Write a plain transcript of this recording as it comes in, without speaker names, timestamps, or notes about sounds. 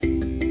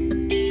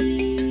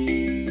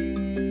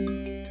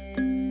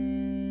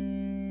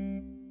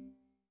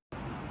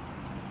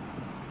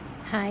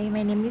Hi,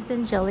 my name is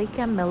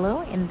Angelica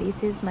Mello, and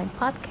this is my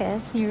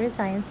podcast,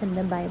 Neuroscience in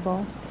the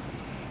Bible.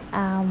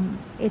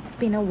 It's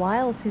been a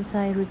while since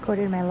I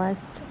recorded my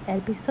last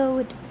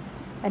episode,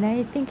 and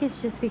I think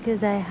it's just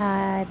because I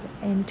had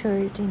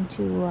entered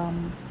into,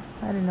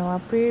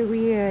 a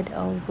period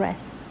of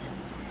rest.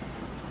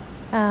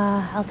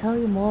 I'll tell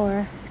you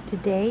more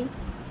today,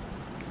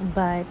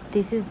 but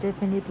this is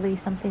definitely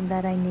something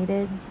that I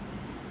needed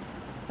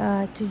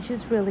to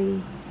just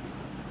really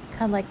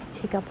kind of like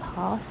take a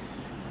pause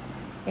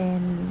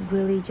and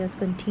really just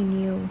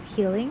continue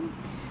healing.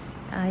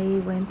 I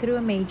went through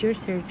a major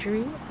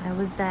surgery. I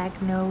was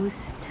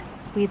diagnosed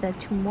with a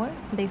tumor.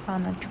 They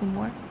found a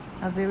tumor,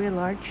 a very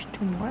large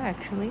tumor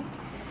actually,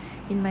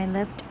 in my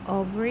left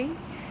ovary,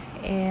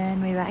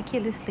 and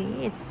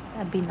miraculously it's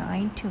a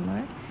benign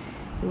tumor.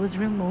 It was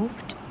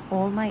removed.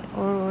 All my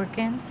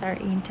organs are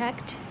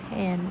intact,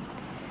 and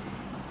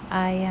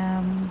I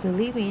am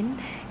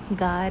believing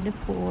God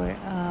for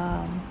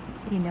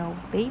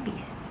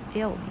babies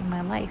still in my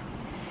life.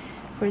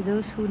 For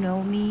those who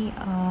know me,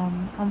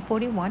 I'm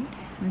 41.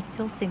 I'm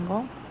still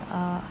single.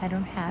 I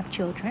don't have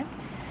children,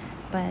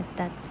 but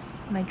that's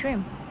my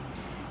dream.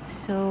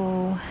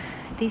 So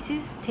this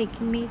is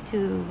taking me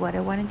to what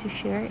I wanted to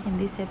share in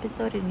this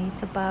episode, and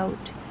it's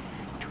about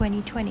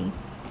 2020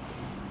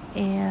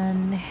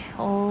 and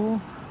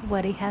all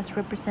what it has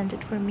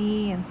represented for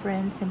me and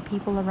friends and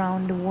people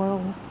around the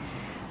world.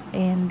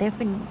 And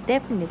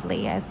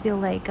definitely I feel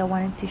like I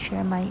wanted to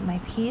share my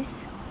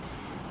piece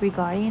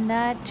regarding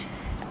that.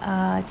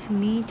 To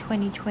me,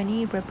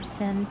 2020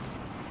 represents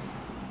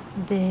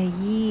the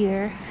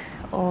year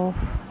of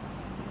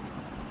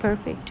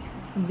perfect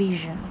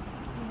vision.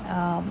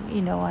 A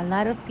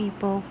lot of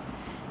people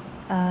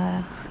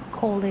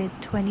call it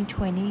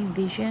 2020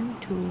 vision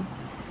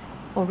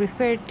or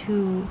refer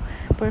to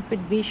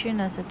perfect vision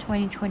as a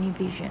 2020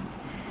 vision.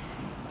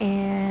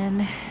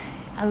 And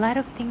a lot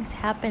of things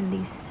happened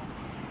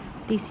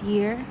this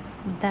year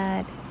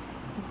that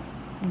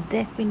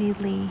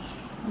definitely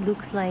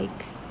looks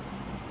like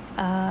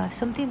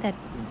something that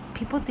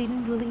people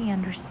didn't really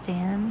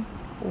understand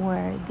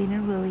or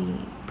didn't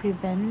really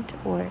prevent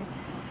or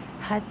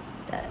had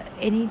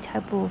any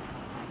type of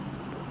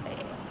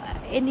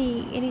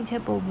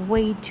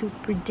way to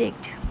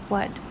predict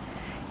what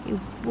it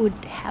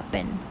would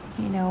happen.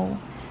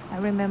 I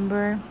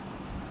remember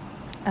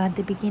at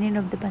the beginning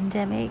of the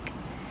pandemic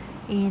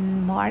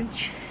in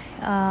March,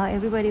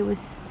 everybody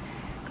was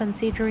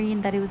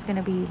considering that it was going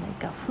to be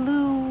like a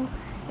flu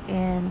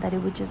and that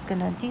it was just going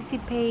to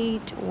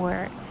dissipate,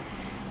 or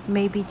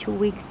maybe 2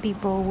 weeks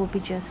people will be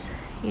just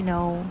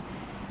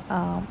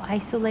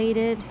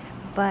isolated.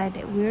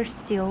 But we're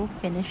still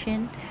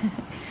finishing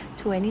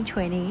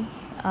 2020,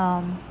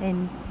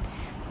 and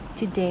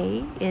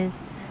today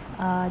is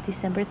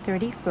December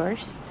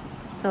 31st,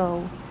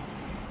 so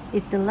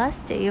it's the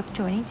last day of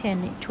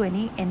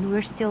 2020, and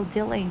we're still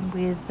dealing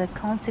with the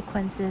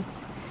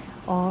consequences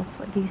of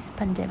this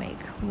pandemic,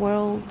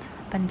 world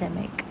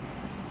pandemic.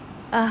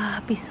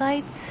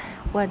 Besides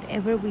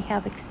whatever we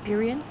have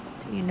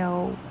experienced,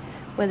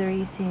 whether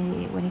it's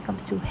when it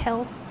comes to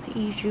health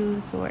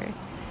issues or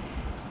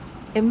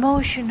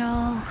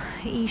emotional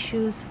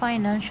issues,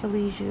 financial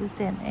issues,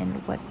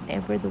 and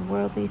whatever the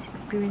world is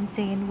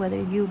experiencing, whether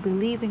you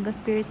believe in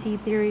conspiracy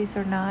theories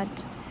or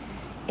not,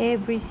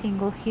 every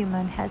single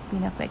human has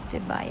been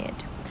affected by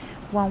it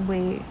one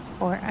way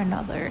or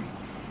another.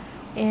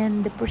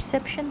 And the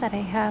perception that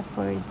I have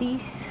for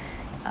this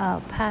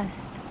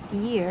past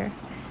year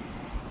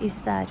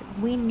is that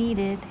we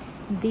needed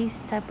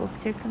these type of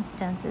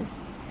circumstances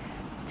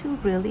to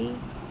really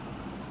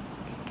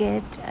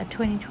get a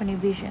 2020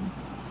 vision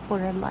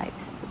for our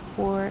lives,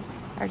 for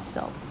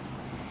ourselves.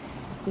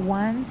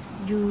 Once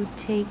you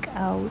take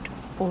out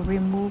or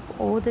remove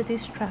all the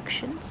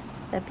distractions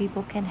that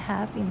people can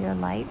have in their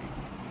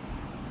lives,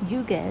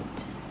 you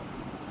get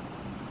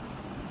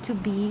to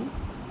be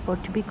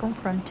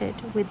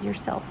confronted with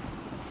yourself.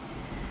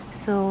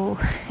 So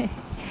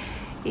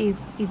if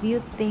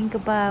you think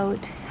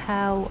about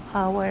how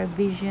our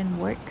vision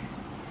works,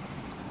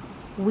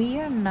 we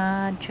are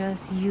not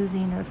just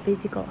using our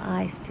physical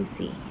eyes to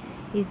see.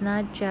 It's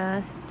not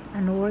just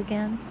an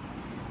organ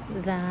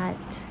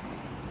that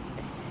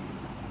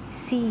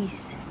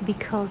sees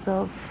because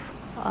of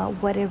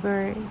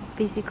whatever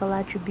physical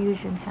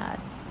attribution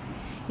has.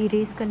 It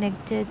is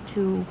connected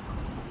to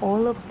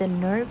all of the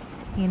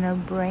nerves in our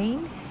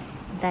brain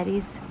that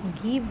is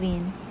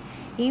giving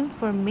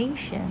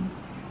information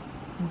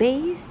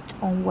based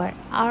on what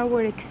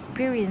our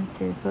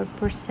experiences or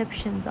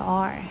perceptions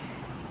are.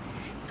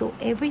 So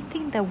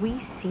everything that we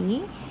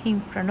see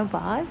in front of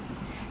us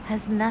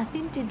has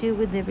nothing to do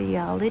with the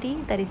reality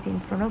that is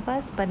in front of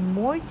us, but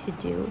more to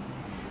do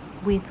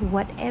with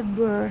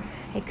whatever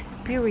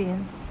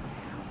experience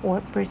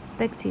or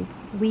perspective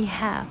we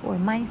have or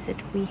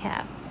mindset we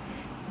have,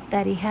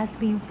 that it has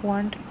been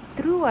formed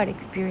through our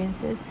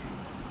experiences,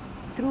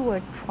 through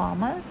our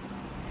traumas,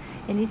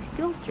 and is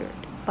filtered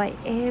by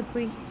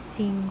every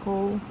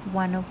single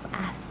one of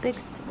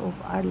aspects of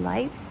our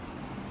lives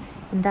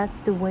And that's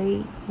the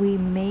way we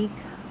make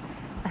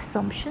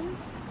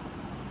assumptions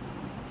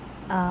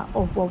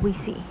of what we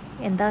see.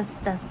 And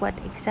that's what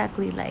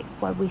exactly like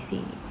what we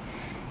see.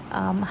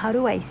 How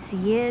do I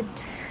see it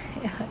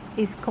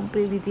is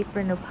completely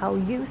different of how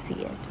you see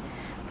it.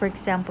 For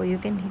example, you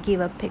can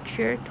give a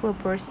picture to a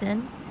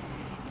person,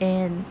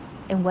 and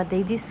what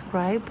they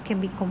describe can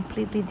be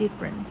completely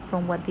different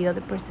from what the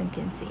other person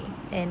can see.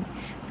 And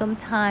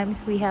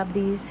sometimes we have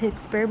these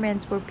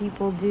experiments where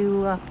people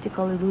do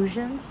optical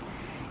illusions,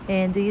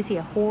 and do you see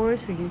a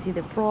horse, or you see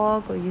the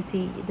frog, or you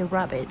see the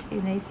rabbit?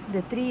 And it's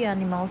the three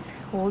animals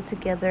all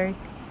together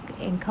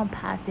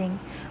encompassing,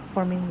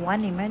 forming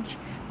one image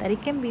that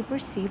it can be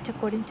perceived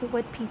according to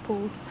what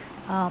people's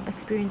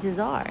experiences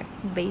are,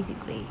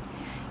 basically.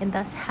 And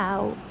that's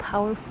how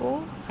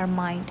powerful our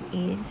mind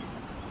is.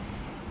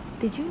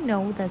 Did you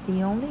know that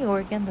the only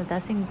organ that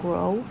doesn't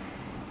grow,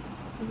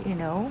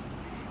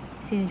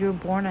 since you're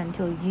born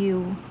until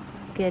you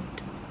get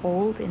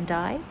old and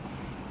die,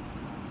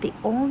 the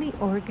only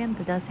organ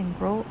that doesn't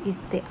grow is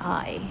the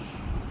eye.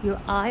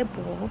 Your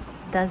eyeball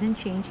doesn't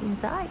change in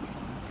size.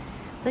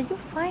 Don't you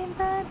find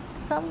that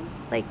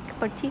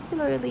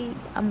particularly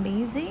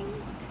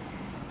amazing?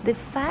 The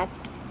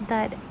fact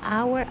that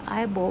our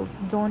eyeballs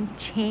don't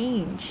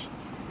change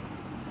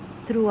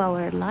through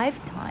our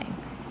lifetime,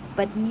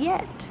 but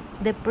yet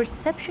the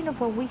perception of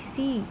what we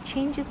see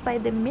changes by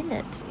the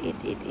minute.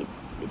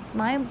 It's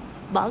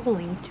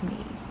mind-boggling to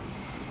me.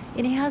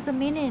 And it has a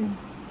meaning,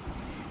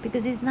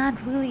 because it's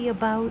not really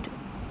about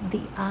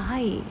the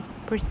eye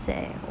per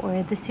se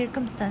or the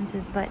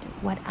circumstances, but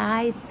what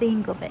I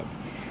think of it,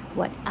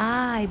 what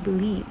I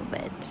believe of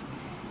it.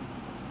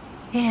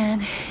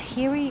 And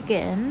here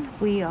again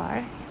we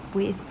are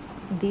with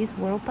this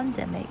world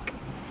pandemic,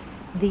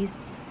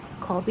 this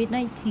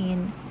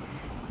COVID-19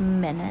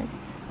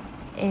 menace,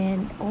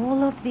 and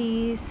all of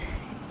these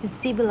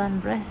civil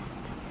unrest,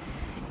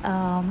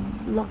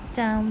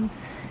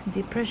 lockdowns,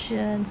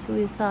 depression,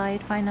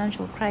 suicide,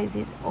 financial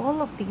crisis,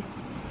 all of these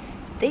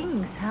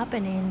things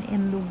happening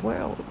in the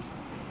world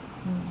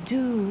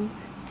due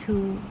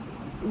to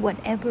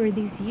whatever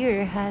this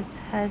year has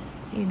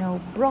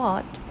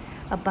brought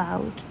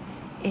about.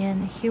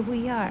 And here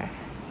we are,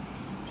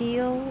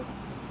 still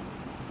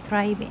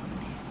thriving.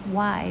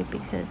 Why?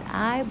 Because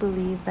I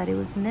believe that it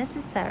was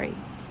necessary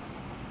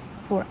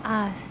for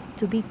us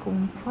to be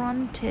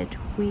confronted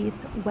with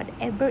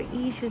whatever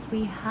issues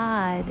we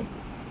had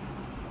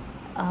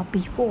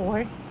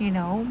before.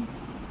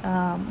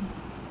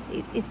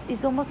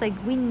 It's almost like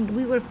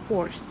we were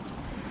forced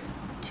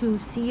to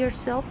see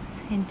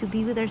ourselves and to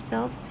be with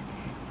ourselves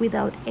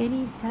without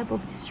any type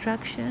of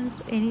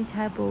distractions, any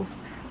type of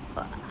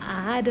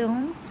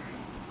add-ons,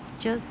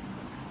 just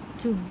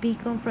to be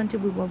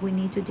confronted with what we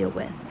need to deal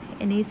with,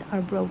 and it's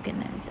our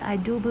brokenness. I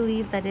do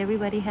believe that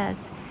everybody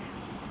has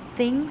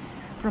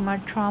things from our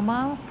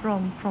trauma,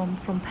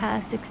 from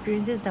past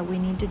experiences that we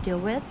need to deal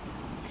with.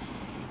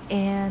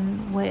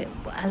 And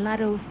a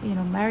lot of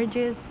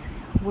marriages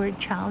were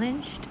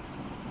challenged,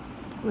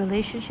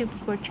 relationships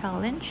were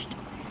challenged,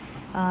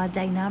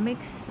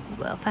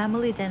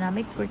 family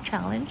dynamics were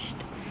challenged,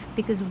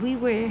 because we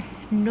were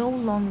no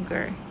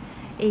longer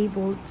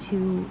able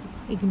to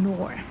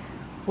ignore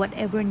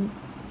whatever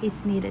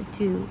is needed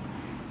to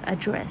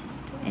address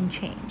and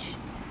change.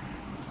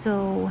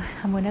 So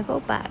I'm going to go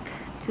back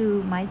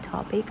to my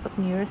topic of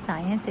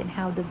neuroscience and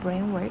how the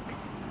brain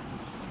works,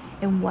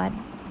 and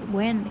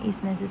when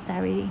is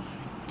necessary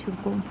to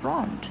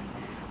confront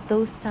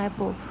those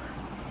type of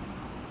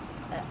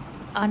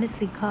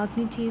honestly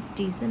cognitive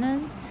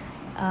dissonance,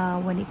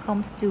 when it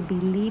comes to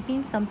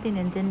believing something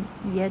and then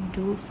yet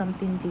do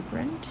something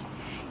different,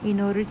 in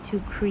order to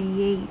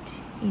create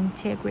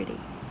integrity,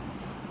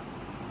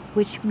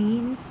 which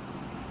means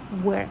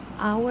where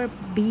our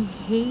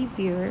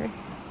behavior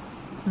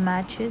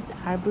matches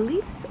our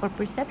beliefs or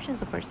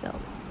perceptions of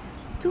ourselves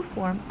to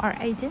form our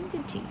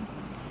identity.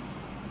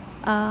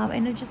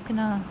 And I'm just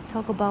gonna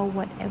talk about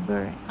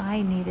whatever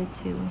I needed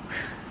to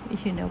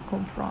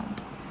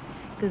confront,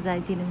 because I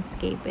didn't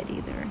escape it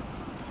either.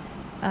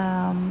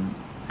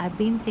 I've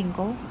been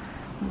single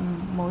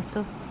most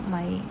of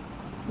my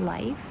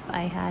life.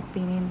 I had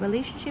been in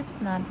relationships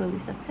not really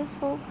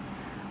successful,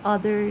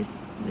 others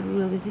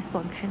really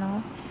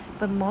dysfunctional,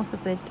 but most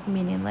of it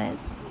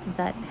meaningless,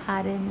 that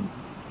hadn't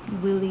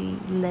really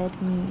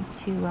led me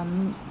to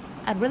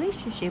a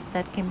relationship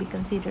that can be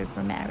considered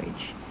for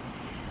marriage.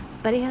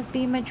 But it has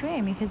been my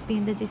dream. It has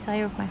been the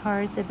desire of my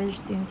heart ever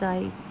since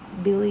I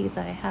believe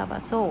that I have a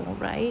soul,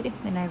 right?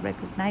 And I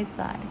recognize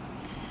that.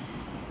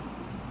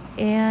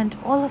 And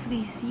all of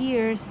these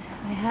years,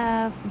 I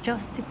have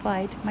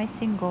justified my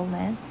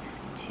singleness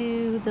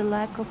to the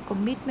lack of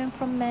commitment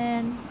from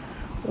men,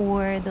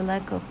 or the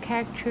lack of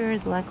character,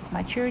 the lack of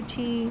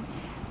maturity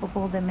of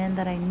all the men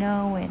that I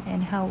know,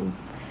 and how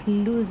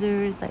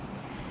losers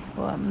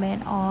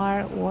men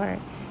are, or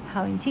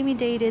how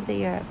intimidated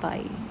they are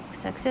by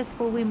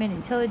successful women,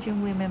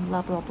 intelligent women,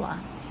 blah blah blah.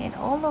 And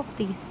all of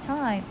this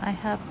time I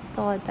have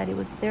thought that it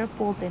was their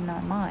fault and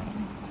not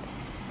mine.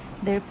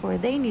 Therefore,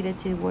 they needed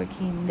to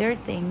work in their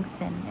things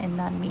and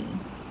not me.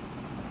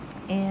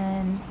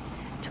 And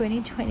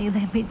 2020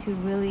 led me to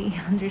really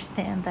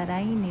understand that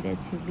I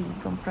needed to be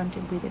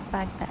confronted with the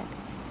fact that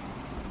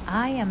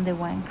I am the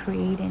one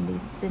creating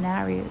these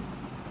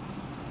scenarios,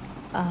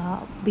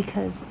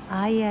 because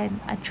I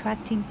am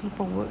attracting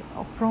people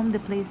from the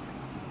place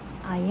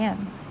I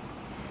am.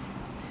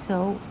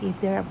 So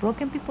if there are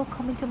broken people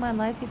coming to my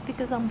life, it's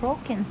because I'm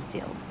broken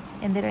still,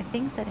 and there are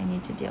things that I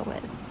need to deal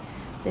with.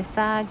 The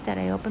fact that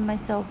I opened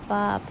myself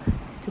up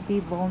to be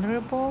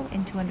vulnerable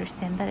and to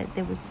understand that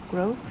there was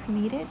growth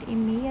needed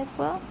in me as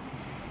well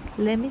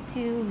led me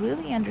to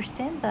really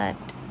understand that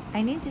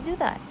I need to do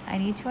that. I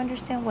need to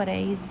understand what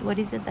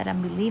is it that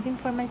I'm believing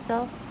for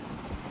myself,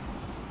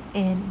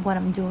 and what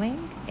I'm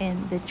doing,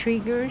 and the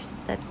triggers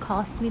that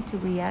cause me to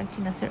react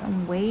in a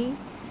certain way,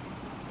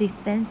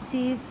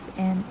 defensive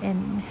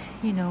and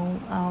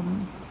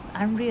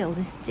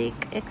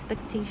unrealistic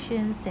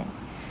expectations,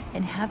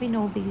 and having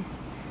all these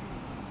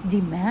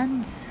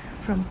demands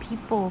from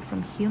people,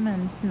 from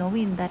humans,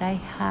 knowing that I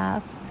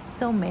have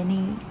so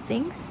many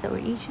things or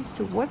issues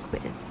to work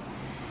with.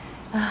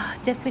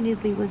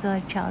 Definitely was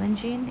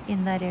challenging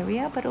in that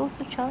area, but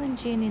also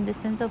challenging in the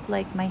sense of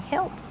like my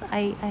health.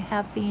 I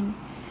have been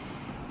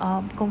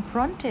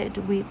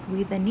confronted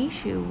with an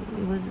issue.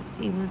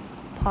 It was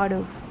part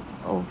of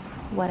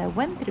what I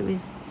went through,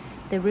 is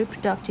the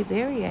reproductive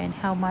area, and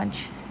how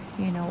much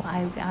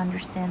I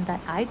understand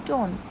that I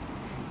don't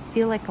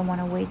feel like I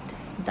want to wait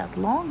that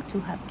long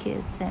to have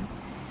kids,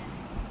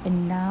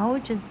 and now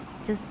just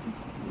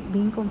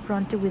being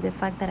confronted with the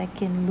fact that I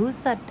can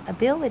lose that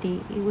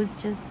ability, it was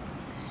just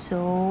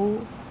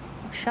so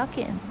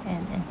shocking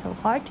and so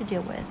hard to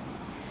deal with.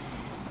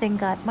 Thank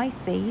God my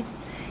faith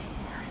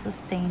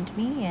sustained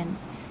me, and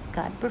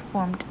God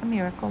performed a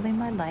miracle in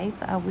my life.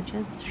 I would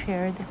just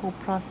share the whole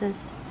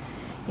process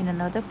in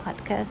another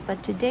podcast,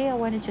 but today I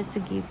wanted just to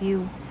give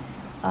you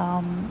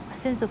a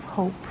sense of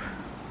hope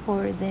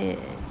for the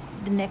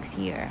next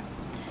year.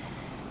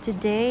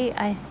 Today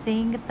I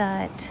think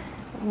that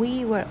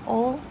we were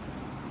all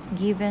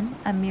given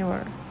a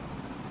mirror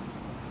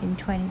in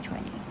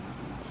 2020,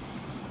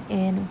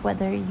 and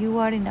whether you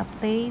are in a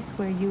place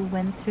where you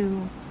went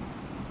through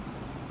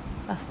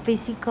a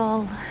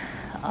physical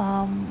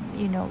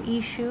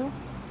issue,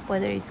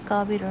 whether it's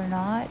COVID or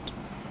not,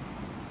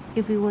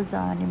 if it was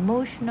an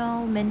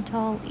emotional,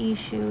 mental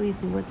issue,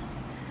 if it was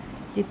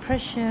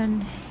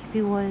depression, if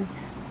it was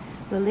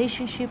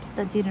relationships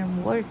that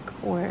didn't work,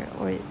 or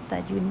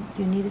that you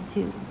needed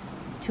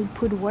to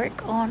put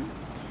work on,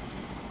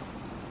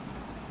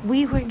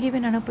 we were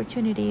given an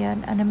opportunity,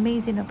 an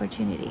amazing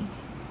opportunity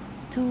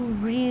to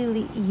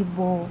really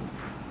evolve,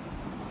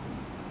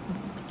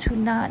 to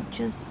not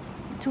just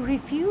to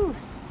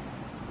refuse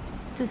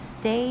to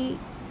stay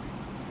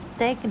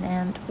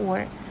stagnant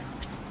or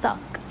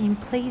stuck in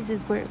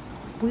places where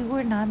we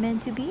were not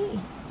meant to be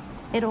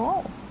at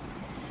all,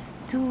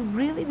 to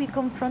really be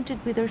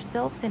confronted with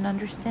ourselves and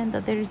understand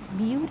that there is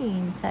beauty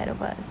inside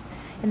of us,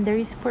 and there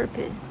is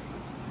purpose,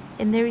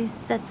 and there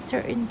is that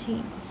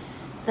certainty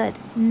that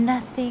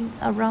nothing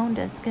around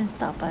us can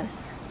stop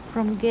us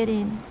from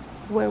getting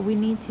where we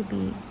need to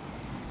be,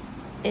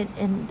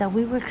 and that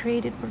we were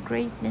created for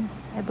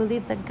greatness. I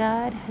believe that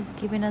God has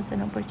given us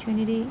an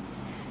opportunity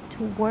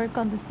to work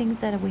on the things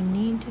that we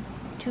need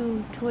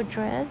to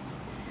address,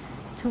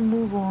 to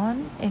move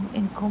on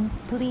and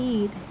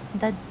complete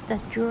that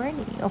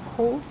journey of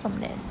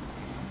wholesomeness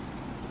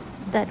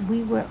that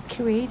we were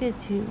created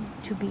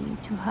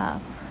to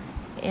have.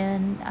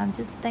 And I'm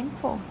just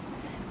thankful.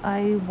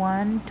 I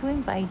want to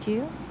invite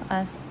you,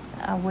 as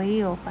a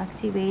way of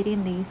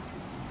activating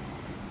this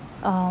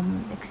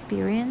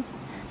experience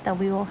that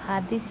we all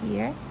had this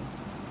year,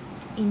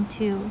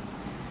 into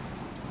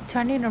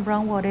turning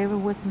around whatever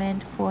was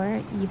meant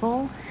for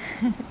evil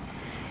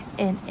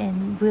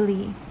and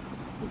really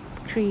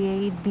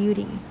create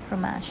beauty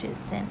from ashes,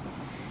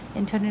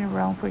 and turn it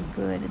around for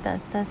good.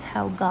 That's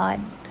how God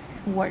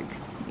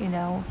works.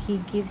 He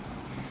gives.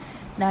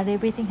 Not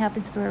everything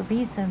happens for a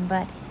reason,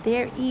 but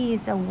there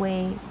is a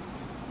way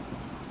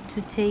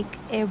to take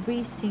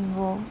every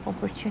single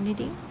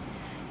opportunity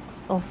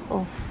of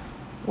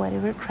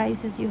whatever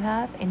crisis you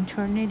have and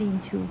turn it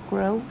into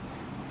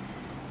growth,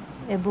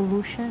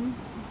 evolution,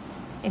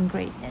 and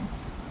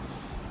greatness.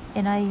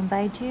 And I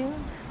invite you,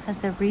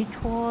 as a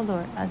ritual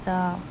or as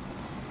an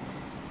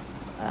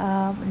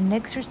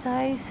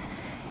exercise,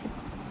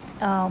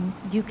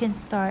 you can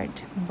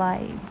start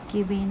by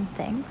giving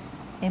thanks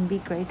and be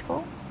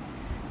grateful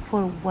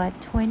for what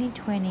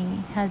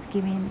 2020 has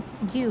given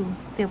you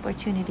the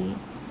opportunity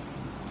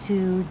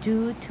to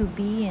do, to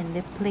be in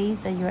the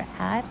place that you're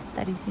at,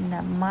 that is in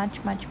a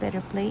much, much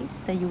better place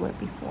than you were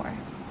before.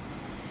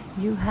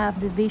 You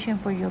have the vision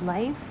for your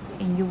life,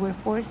 and you were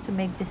forced to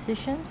make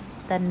decisions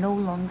that no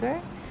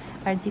longer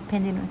are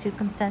dependent on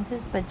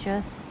circumstances, but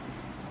just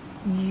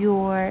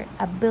your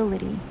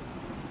ability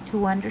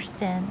to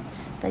understand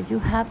that you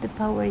have the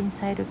power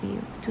inside of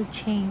you to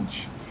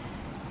change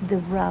the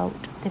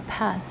route, the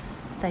path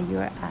that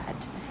you're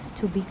at,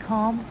 to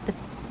become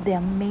the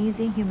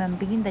amazing human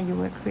being that you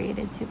were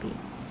created to be.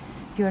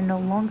 You are no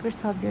longer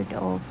subject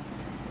of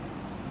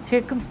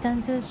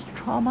circumstances,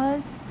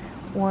 traumas,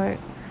 or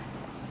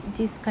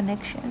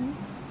disconnection,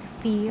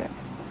 fear.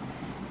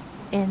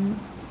 And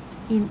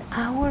in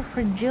our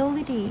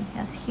fragility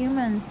as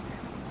humans,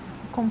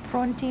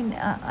 confronting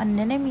an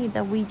enemy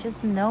that we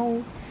just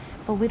know,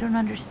 but we don't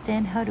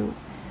understand how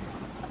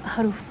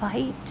to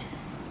fight,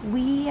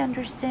 we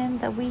understand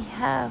that we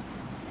have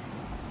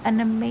an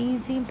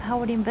amazing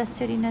power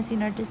invested in us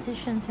in our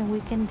decisions, and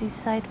we can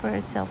decide for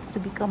ourselves to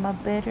become a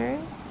better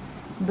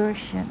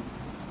version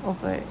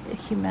of our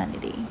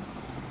humanity.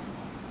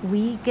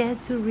 We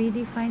get to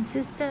redefine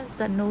systems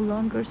that no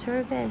longer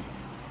serve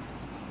us,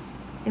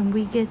 and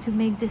we get to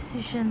make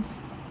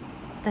decisions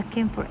that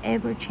can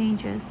forever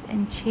change us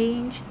and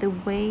change the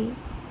way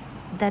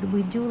that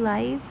we do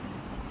life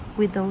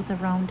with those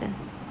around us.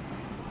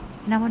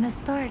 And I want to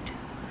start.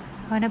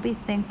 I want to be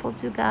thankful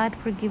to God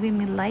for giving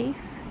me life,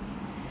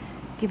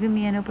 giving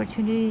me an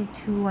opportunity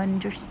to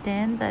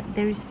understand that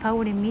there is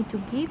power in me to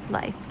give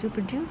life, to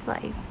produce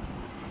life,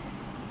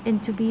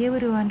 and to be able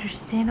to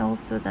understand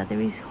also that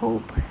there is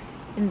hope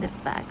in the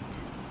fact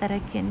that I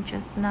can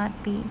just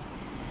not be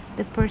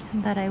the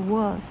person that I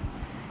was,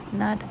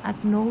 not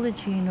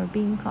acknowledging or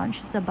being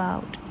conscious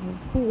about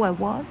who I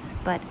was,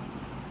 but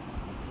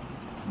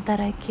that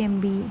I can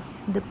be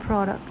the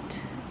product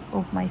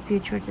of my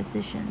future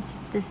decisions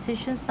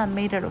that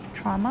made out of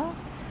trauma,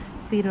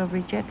 fear of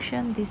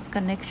rejection,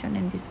 disconnection,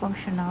 and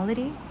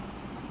dysfunctionality,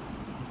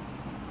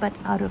 but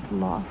out of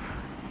love,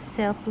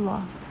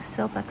 self-love,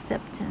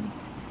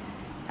 self-acceptance,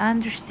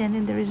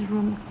 understanding there is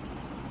room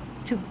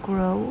to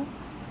grow,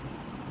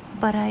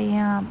 but I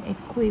am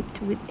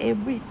equipped with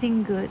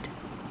everything good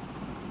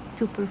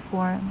to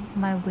perform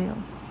my will,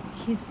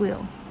 His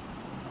will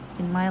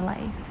in my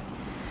life.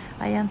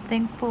 I am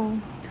thankful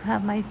to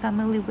have my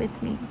family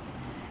with me,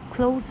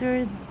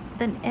 closer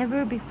than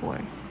ever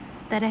before,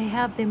 that I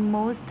have the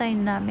most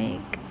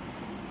dynamic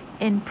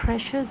and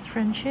precious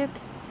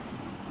friendships,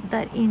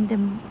 that in the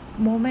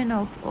moment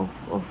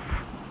of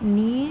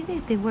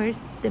need, they were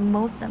the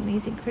most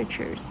amazing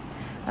creatures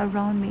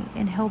around me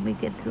and helped me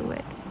get through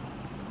it,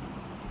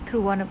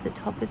 through one of the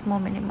toughest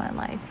moments in my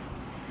life,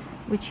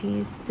 which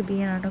is to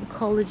be in an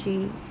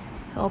oncology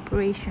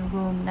operation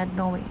room, not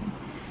knowing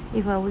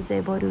if I was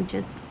able to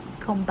just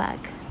come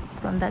back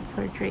from that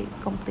surgery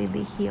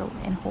completely healed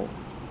and whole.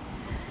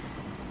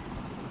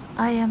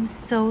 I am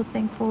so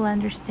thankful,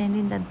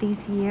 understanding that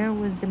this year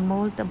was the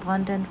most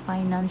abundant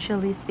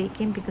financially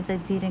speaking, because I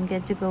didn't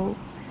get to go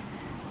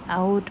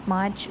out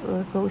much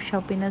or go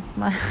shopping as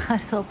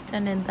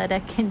often, and that I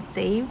can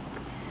save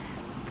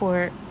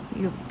for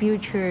your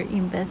future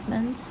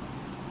investments.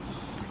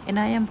 And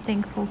I am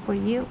thankful for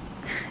you.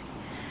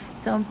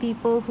 Some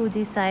people who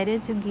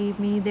decided to give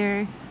me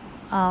their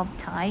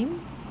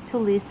time to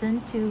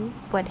listen to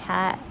what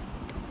had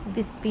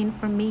this been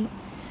for me,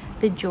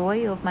 the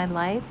joy of my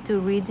life, to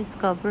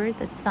rediscover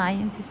that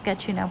science is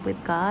catching up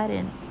with God,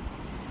 and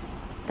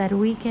that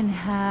we can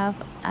have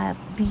a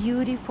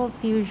beautiful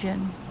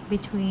fusion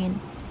between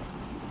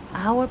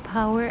our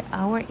power,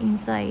 our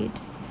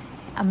insight,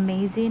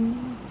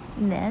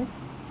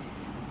 amazingness,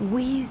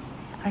 with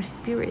our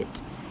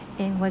spirit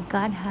and what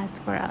God has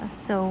for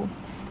us. So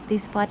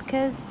this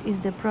podcast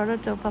is the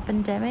product of a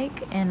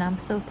pandemic, and I'm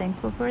so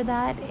thankful for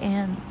that.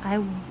 And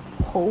I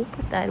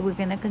hope that we're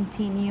gonna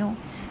continue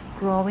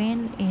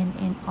growing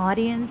in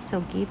audience.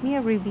 So give me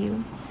a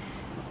review,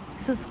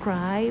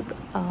 subscribe,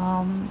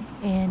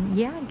 and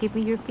give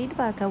me your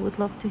feedback. I would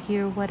love to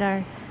hear what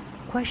are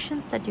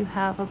questions that you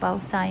have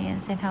about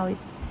science and how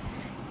it's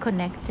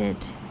connected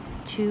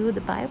to the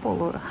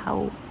Bible, or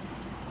how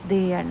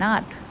they are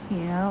not.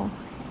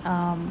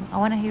 I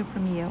want to hear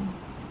from you.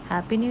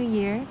 Happy New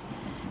Year.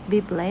 Be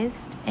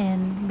blessed,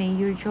 and may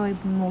your joy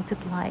be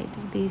multiplied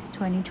this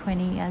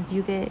 2020 as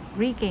you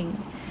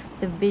regain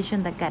the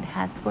vision that God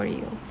has for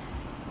you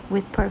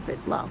with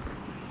perfect love.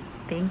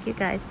 Thank you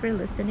guys for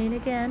listening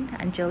again.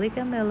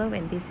 Angelica Mello,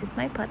 and this is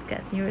my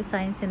podcast,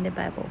 Neuroscience in the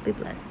Bible. Be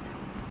blessed.